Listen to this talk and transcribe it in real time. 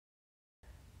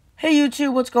Hey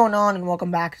YouTube, what's going on? And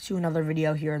welcome back to another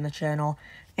video here in the channel.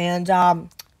 And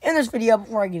in this video,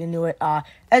 before I get into it,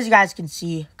 as you guys can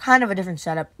see, kind of a different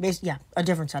setup. Basically, a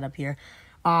different setup here.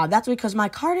 That's because my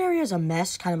card area is a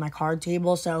mess, kind of my card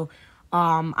table. So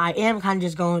I am kind of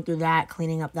just going through that,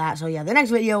 cleaning up that. So yeah, the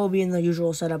next video will be in the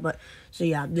usual setup. But so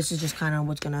yeah, this is just kind of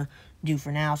what's gonna do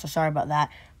for now. So sorry about that.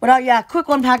 But yeah, quick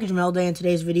one package mail day in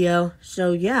today's video.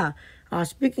 So yeah.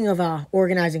 Speaking of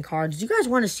organizing cards, do you guys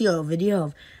want to see a video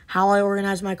of how I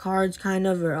organize my cards, kind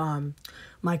of, or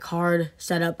my card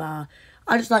setup? I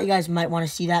just thought you guys might want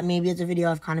to see that. Maybe it's a video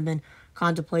I've kind of been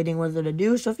contemplating whether to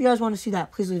do. So if you guys want to see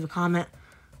that, please leave a comment.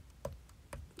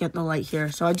 Get the light here.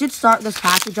 So I did start this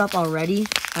package up already.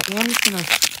 I am just going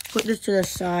to put this to the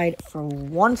side for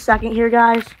 1 second here,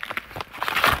 guys.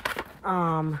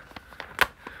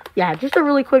 Yeah, just a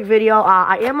really quick video.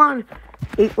 I am on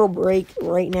April break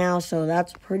right now, so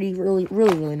that's really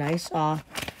nice.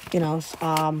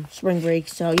 Spring break,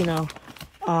 so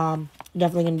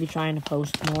definitely gonna be trying to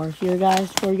post more here,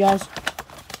 guys, for you guys.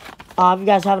 If you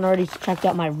guys haven't already checked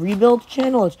out my rebuild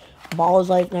channel, it's Ball is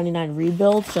Life 99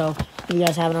 Rebuild. So if you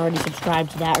guys haven't already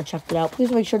subscribed to that or checked it out,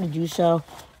 please make sure to do so.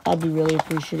 That'd be really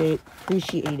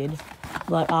appreciated.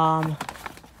 But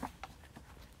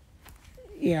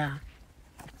yeah,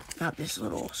 got this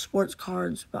little sports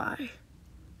cards by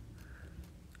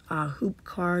Hoop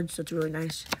Cards. That's really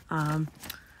nice.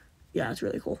 Yeah, it's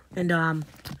really cool. And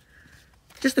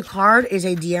just the card is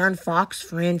a De'Aaron Fox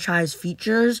franchise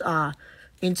features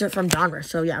insert from genre.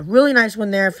 So yeah, really nice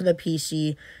one there for the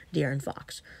PC De'Aaron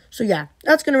Fox. So yeah,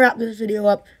 that's gonna wrap this video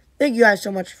up. Thank you guys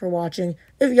so much for watching.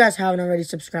 If you guys haven't already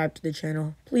subscribed to the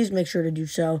channel, please make sure to do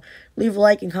so. Leave a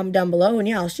like and comment down below. And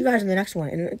yeah, I'll see you guys in the next one.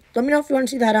 And let me know if you want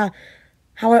to see that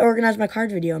how I organize my card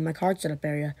video in my card setup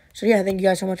area. So yeah, thank you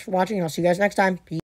guys so much for watching, and I'll see you guys next time. Peace.